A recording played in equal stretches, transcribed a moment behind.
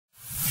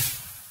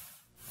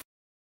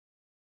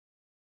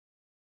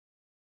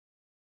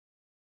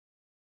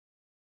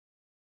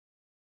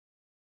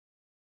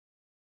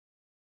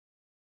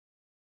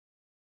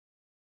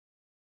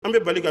Ambe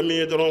balika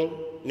mi doron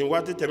ni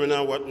wati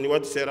temena ni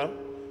wati sera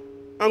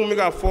ang mi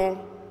ga fo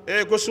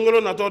ko singolo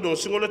na to don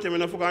singolo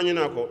temena fo ka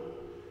nyina ko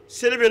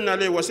selebe na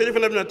le wa selebe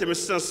na bina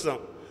temesa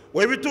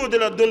wa bitu de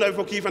la donna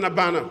fo ki fana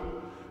bana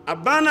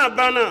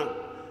abana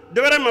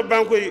de wara ma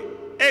banko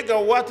ga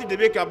wati de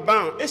be ka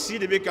ban si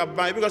de be ka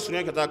ban e be ka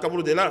sunya ka ta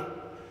kaburu de la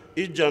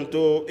I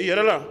janto I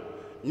yerala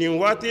ni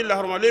wati la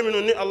harmale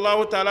minu ni Allah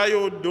taala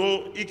yo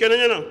don I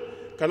kenena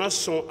kana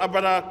son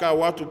abada ka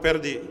watu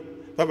perdi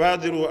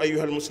فبادروا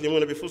أيها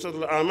المسلمون بفرصة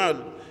الأعمال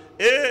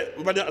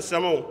بدأ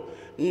السماء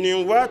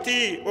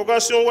نواتي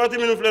وقاسون واتي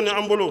من فلان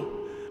أمبلو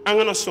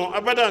أنا صون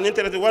أبدا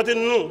نترى واتي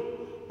نو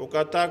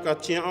وكاتا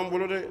كاتين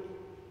أمبلو ده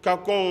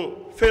كاكون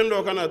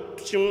فندو كنا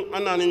تيم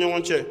أنا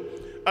نيوانشة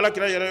على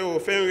كلا يريو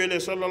فين ويلي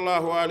صلى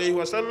الله عليه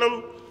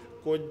وسلم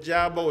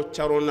كجابا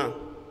وشارونا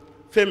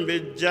فين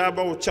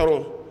بجابا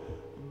وشارون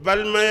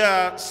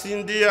بالمايا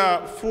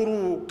سنديا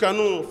فرو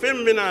كانو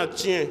فين بنا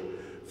تين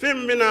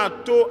fem bina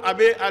to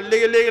abe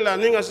alege la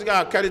ninga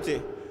siga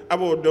karite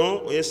abo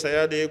don o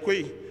yesaya de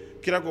koy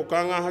kira ko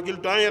kanga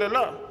hakil to anyere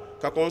la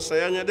ka kon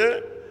sayanya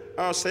de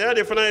saya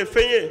de fana e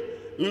fenye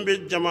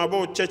mbe jama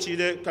bo chachi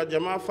de ka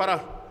jama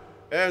fara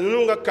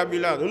nununga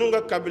kabila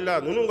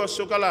nununga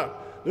sokala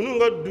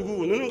nununga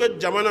dugu nununga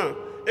jamana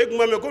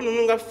egma me ko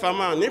nununga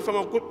fama ni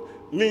fama ko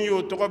min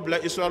yo to bla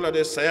histoire la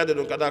de saya de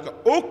don kadaka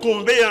o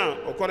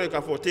kumbeya o kore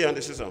ka fote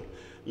ande sisa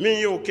min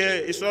yo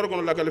ke histoire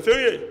ko la kale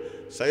fenye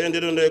sayen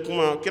de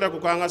kuma kira ko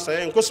kanga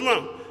sayen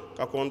kosma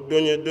ka kon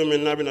donye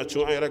domin nabina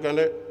tun ay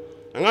rakande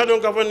anga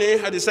don ka fani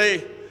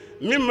hadisai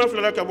mimma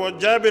flaka bo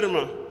jabir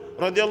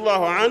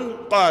radiyallahu an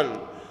qal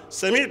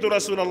sami'tu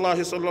rasulullah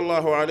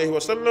sallallahu alayhi wa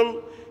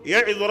sallam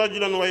ya'idhu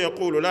rajulan wa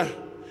yaqulu lahu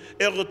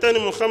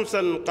اغتنم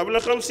خمسا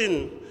قبل خمس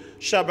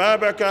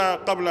شبابك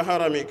قبل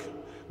هرمك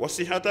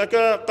وصحتك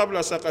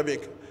قبل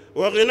سقمك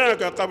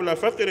وغناك قبل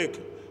فقرك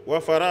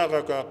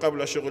وفراغك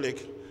قبل شغلك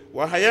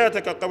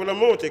وحياتك قبل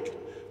موتك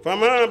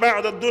فما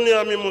بعد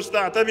الدنيا من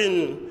مستعتب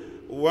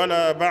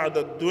ولا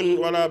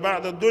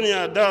بعد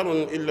الدنيا دار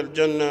إلا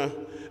الجنة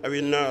أو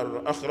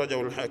النار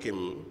أخرجه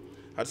الحاكم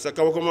حدث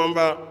كوكم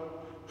أنبا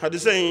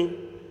حدثين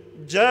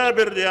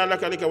جابر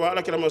ديالك لك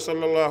وعلك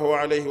صلى الله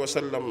عليه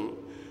وسلم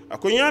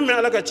أكون يامي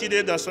عليك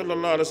تشيدي صلى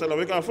الله عليه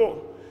وسلم وكافو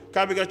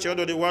كابيكا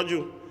تشيدو دي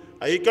واجو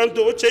أي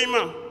كانتو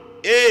أتشيما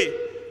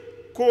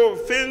كو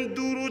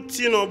فندورو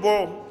تينو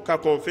بو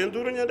كاكون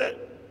فندورو نيادي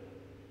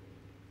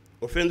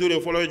وفندورو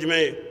فلو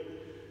جمعي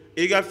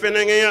iga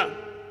fenengeya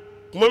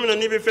kuma mina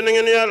ni be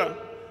fenengenya la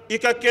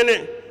ika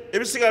kene e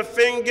bi siga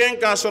fengen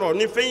ka soro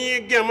ni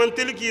fenyi ge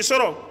manteli ki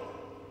soro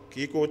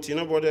ki ko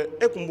tina bode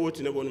e kumbo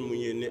tina boni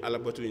munye ni ala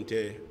batu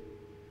inte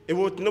e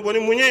bo tina boni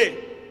munye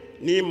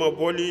ni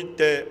maboli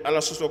te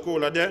ala sosoko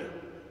la de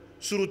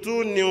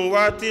surtout ni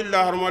wati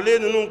la harmale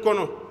nun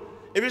kono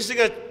e bi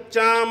siga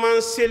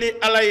chaman seli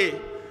alaye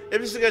e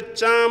bi siga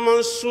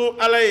chaman su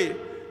alaye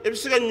e bi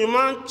siga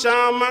nyuman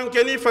chaman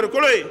keni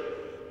farkoloy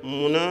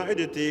muna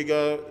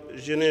edetiga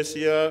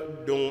jeunesse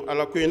don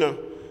ala koina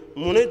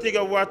muna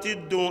tiga wati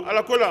don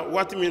ala kola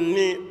wati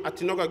minni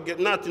atinoka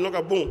na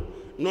atinoka bon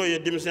no ye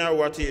dimisa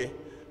wati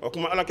o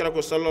kuma ala kala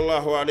ko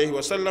sallallahu alayhi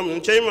wa sallam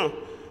nchayma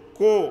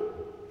ko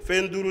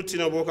fenduru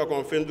tinobo ka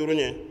kon fenduru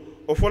nye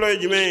o folo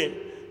jime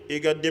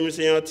iga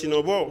dimisa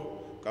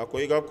tinobo ka ko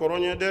iga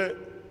koronya de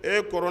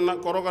corona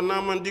koroga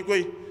na mandi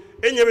koy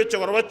nyebe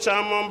chogorwa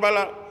chama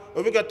bala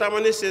o biga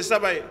tamane se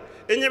sabay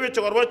nyebe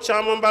chogorwa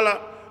chama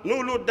bala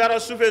nulu dara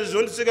sufe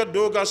zone siga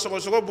doga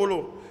sogo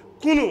bolo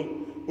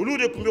kunu ulu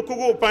de kumbe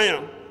kogo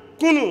panya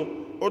kunu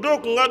odo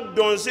kunga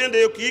donse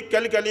de ki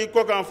kali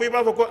ko kan fi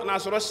ba ko na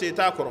soro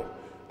seta koro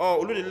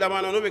ulu de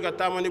lamana no be ka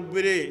tamani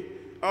bure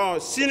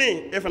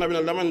sini e fana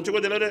bina lamana tugo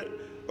de la de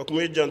o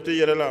kuma jantu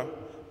yerela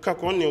ka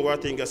kon ni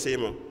wati nga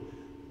sema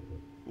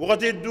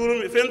wakati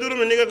duru fen duru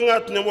me niga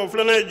nga tne mo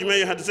flana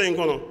jume hadisa en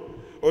kono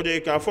o de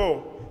ka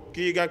fo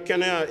ki ga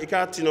kena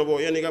ikati no bo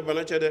yani ga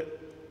bana chede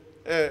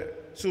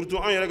surtout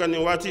en yɛrɛ ka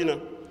nin waati na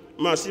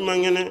maa si ma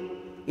ŋɛnɛ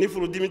ni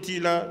furudimi t'i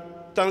la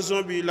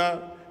tension b'i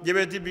la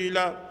diabète b'i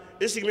la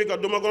i sigi bɛ ka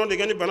dɔmakɔnɔ de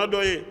kɛ ni bana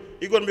dɔ ye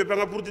i kɔni bɛ pan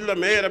ka purutili la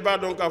mais e yɛrɛ b'a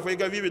dɔn k'a fɔ i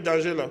ka vie bɛ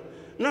danger la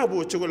n'a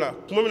b'o cogo la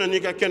kuma min na n'i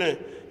ka kɛnɛ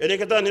n'i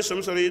ka taa ni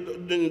sɔmi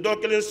sɔrɔ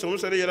dɔ kelen sɔmi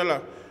sɔrɔ i yɛrɛ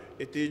la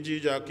i t'i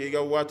jija k'i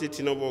ka waati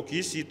tinɔbɔ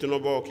k'i si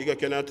tinɔbɔ k'i ka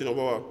kɛnɛya tinɔbɔ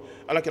wa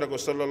ala kɛra ko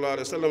sallallahu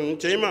alaihi wa sallam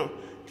cɛ i ma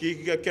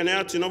k'i ka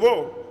kɛnɛya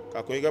tinɔbɔ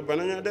k'a ko i ka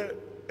bana ɲɛ dɛ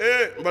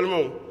n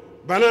balimaw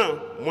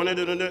bana mɔnɛ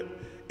de don dɛ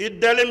I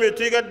dale me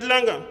to iga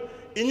dilanga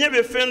inye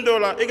be fendo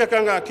la iga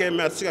kanga ke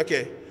mersiga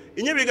ke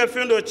inye be ga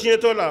fendo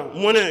chieto la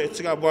mone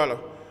tiga boala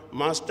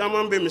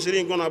mastama be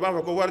misiri ngona ba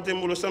ko warte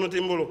mbulo sanote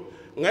mbulo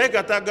ngai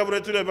kata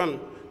gabre tule ban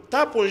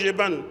ta ponje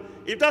ban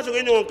ita so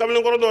ngi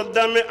kamle ngoro do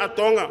dame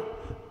atonga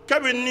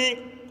kabini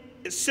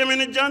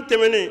semeni jan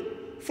temene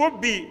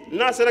fobi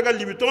na seraga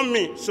libiton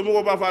mi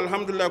sumo ba fa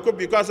alhamdulillah ko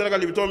bi ka seraga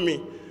libiton mi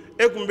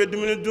e kumbe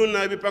dumini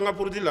dunna be panga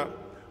pour dila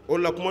o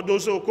la kuma don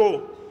so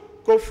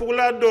ko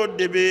fugla do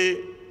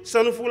debe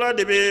sanu fugla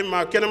debe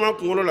ma kenema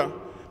kungolo la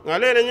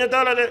ngale re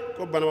nyeta la de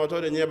ko banawato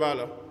de nyeba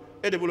la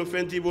e de bolo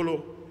fenti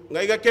bolo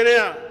ngai ga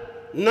keneya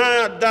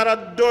na dara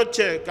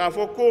doche ka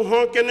fo ko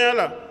hon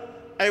kenela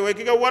ay way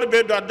ki ga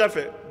warbe do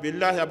dafe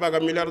billahi abaga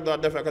milliard do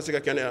dafe ka siga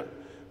kenela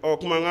o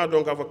kuma nga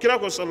don ka fo kira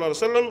ko sallallahu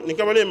alaihi wasallam ni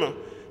kamalema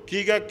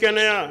ki ga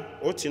kenela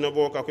o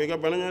tinabo ka ko ga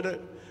bananya de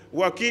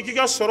wa ki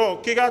ga soro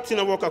ki ga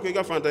tinabo ka ko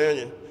ga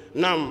fantayanye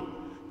nam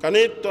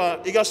kanito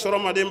iga soro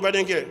madem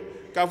badenke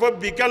ka fo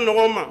bikan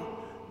no ma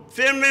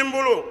fe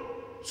membolo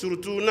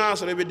surtout na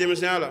sore be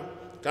demisiala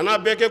kana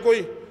beke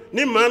koy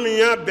ni mami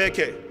ya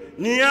beke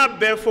ni ya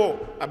befo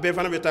abe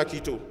fana beta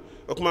kito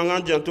o kuma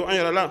nga janto an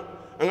yara la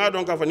anga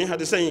don ka fani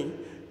hadisai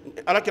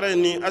ala kira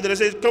ni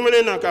adresse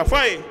kamale na ka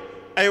fay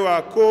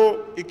aywa ko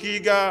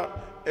ikiga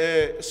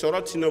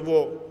soroti no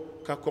bo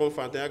ka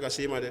konfanta ga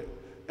sima de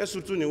e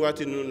surtout ni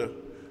wati nuna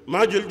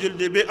ma jul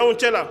de be on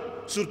tela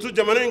surtout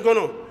jamana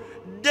ngono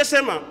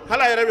desema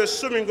hala yara be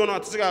sumi ngono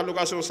atisiga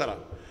location sara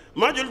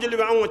ma jul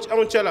be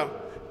on tela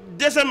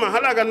desema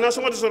hala ga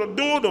naso ngoti soro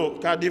dungo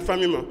ka di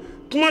famima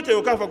kuma te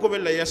o ka fa ko be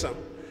la yesa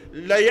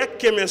la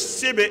yakeme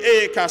sebe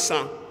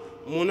kasan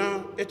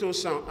muna eto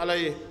san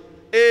alaye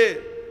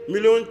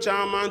million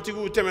chaman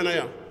tigu temena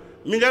ya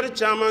milliard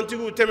chaman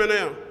tigu temena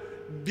ya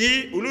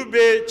bi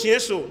ulube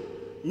tieso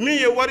mi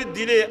ye wari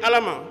dile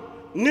alama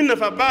nin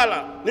nafa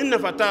bala nin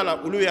nafa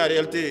tala ulu ya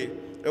realite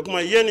e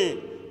kuma yeni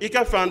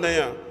ika fanda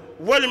ya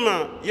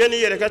walima yeni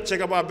yere ka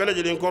cheka ba bela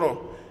jilin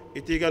koro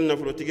itiga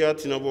nafulo tiga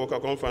tinabo ka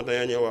kon fanda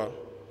ya nyawa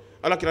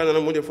ala kirana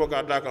mo de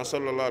foka da kan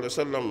sallallahu alaihi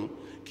wasallam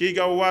ki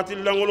ga wati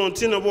langolon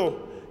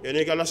tinabo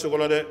yani kala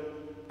sogola de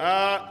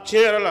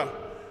tiere la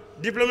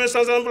diplômé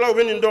sans emploi ou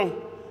benin donc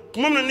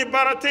comment ni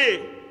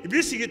baraté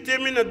ibi sigi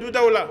temina du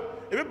dawla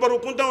ibi baru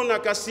kunta on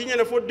ka signer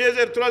na fo 2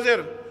 heures 3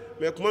 heures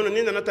mais comment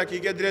ni na ta ki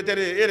ga directeur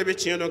e be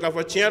tien donc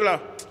fa tiere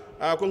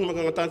la ko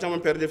ngam nga tanta man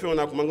perdre fe on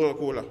a ko nga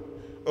ko la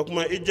o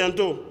kuma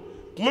ijanto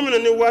comment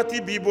ni wati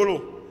bi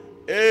bolo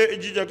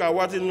ijija ka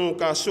wati no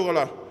ka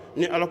sogola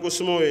ni alako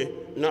sumowe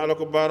na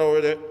alako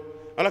barawe de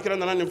alakira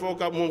nana ni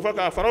foka mun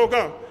foka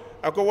farauka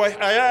ako wa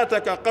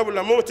hayataka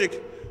qabla mautik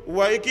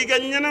wa ikiga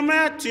nyana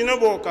ma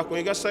tinabo ka ko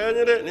iga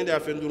sayanya de ne da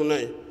fenduru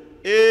nay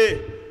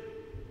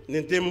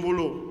ni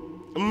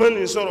tembulu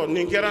man soro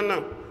ni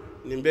kerana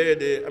ni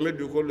mbede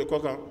amedu ko le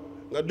koka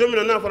nga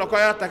domina na fara ko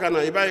hayataka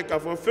na ibai ka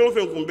fo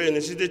fen kumbe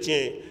ni site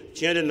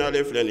tien de na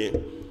le flani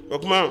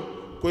okuma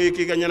ko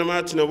ikiga nyana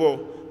ma tinabo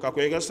ka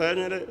ko iga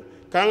sayanya de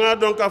kanga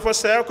donc ka fo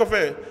saya ko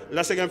fe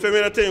la segen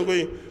femela te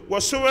ngoy wa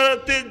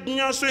sowerate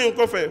nya so en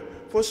ko fe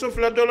fo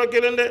sofla dolo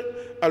gelende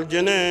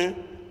aljana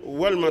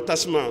wal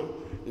matasma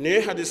ne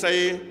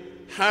hadisai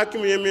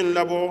hakim yemin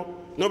labo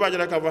no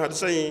bajara ka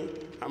hadisai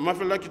amma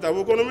fala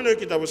kitabu ko no min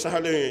kitabu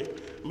sahale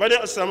bade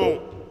asamo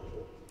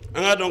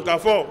anga donc ka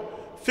fo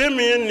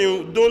femi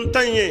ni don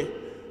tanye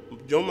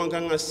jom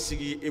kanga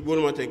sigi e bol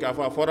mate ka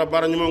fa fora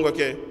baranyimo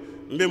ngoke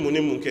mbe muni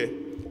munke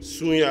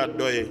sunya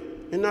doye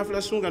ina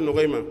fla sunga no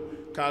gayma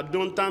ka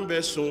don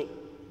tambe sun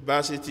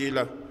basiti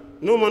la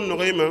no man no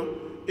gayma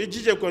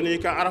ejije ko ni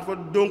ka arafa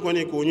don ko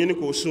ni ko nyini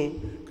ko sun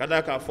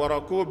kada ka fora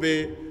ko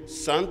be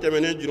sante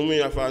mene jurumu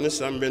ya fa ni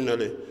sambe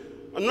nale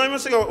no ma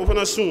sega o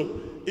fana sun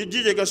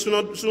ejije ka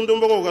sun don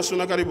bogo ka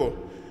suna karibo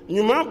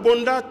nyuma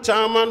bonda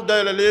chaman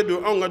dalale do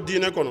on ga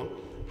dine kono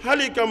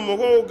hali kam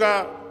mogo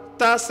ga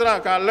tasra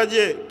ka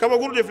laje ka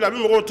baguru de flabi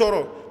mogo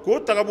toro ko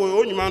tagabo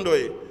o nyuma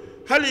ndoye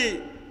hali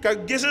ka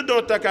gese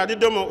do ta di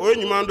domo o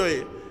nyuma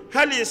ndoye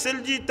hali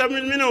selji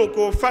tamil mino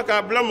ko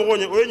faka bla mogo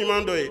o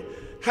nyuma ndoye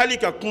hali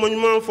ka kuma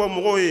nyuma fo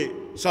mogo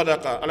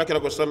sadaqa ala kala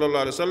ko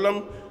sallallahu alaihi wasallam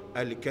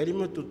al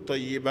kalimatu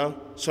tayyiba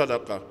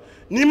sadaqa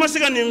ni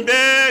masiga ni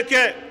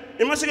mbeke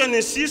ni masiga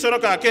ni si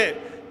soroka ke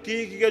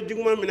ki ga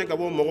juguma mine ka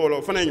bo mogo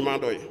lo fana nyuma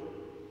ndoye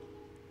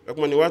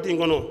ko ni wati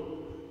ngono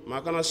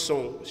ma kana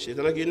son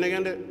shitana ki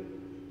negende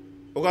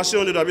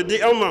occasion de david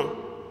di alma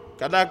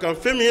kada kan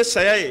femi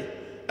sayaye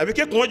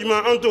abike ko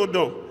juma anto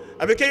don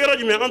abike yoro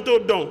juma anto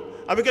don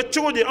abike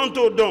chodi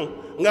anto don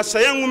nga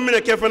sayangu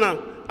mine ke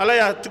fana ala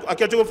ya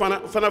aketugo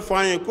fana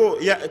fanye ko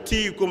ya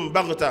tikum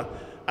bagta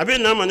abe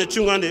na mane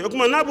chungande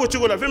okuma nabo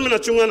chugola femi na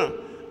chungana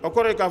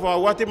okore ka fa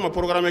wati ma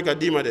programme ka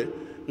dima de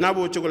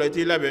nabo chugola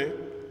ti labe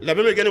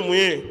me gene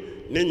muye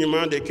ne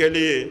nyuma de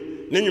kele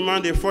ne nyuma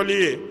de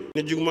folie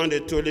ne juguma de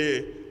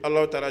tole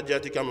Allah ta'ala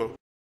jati kama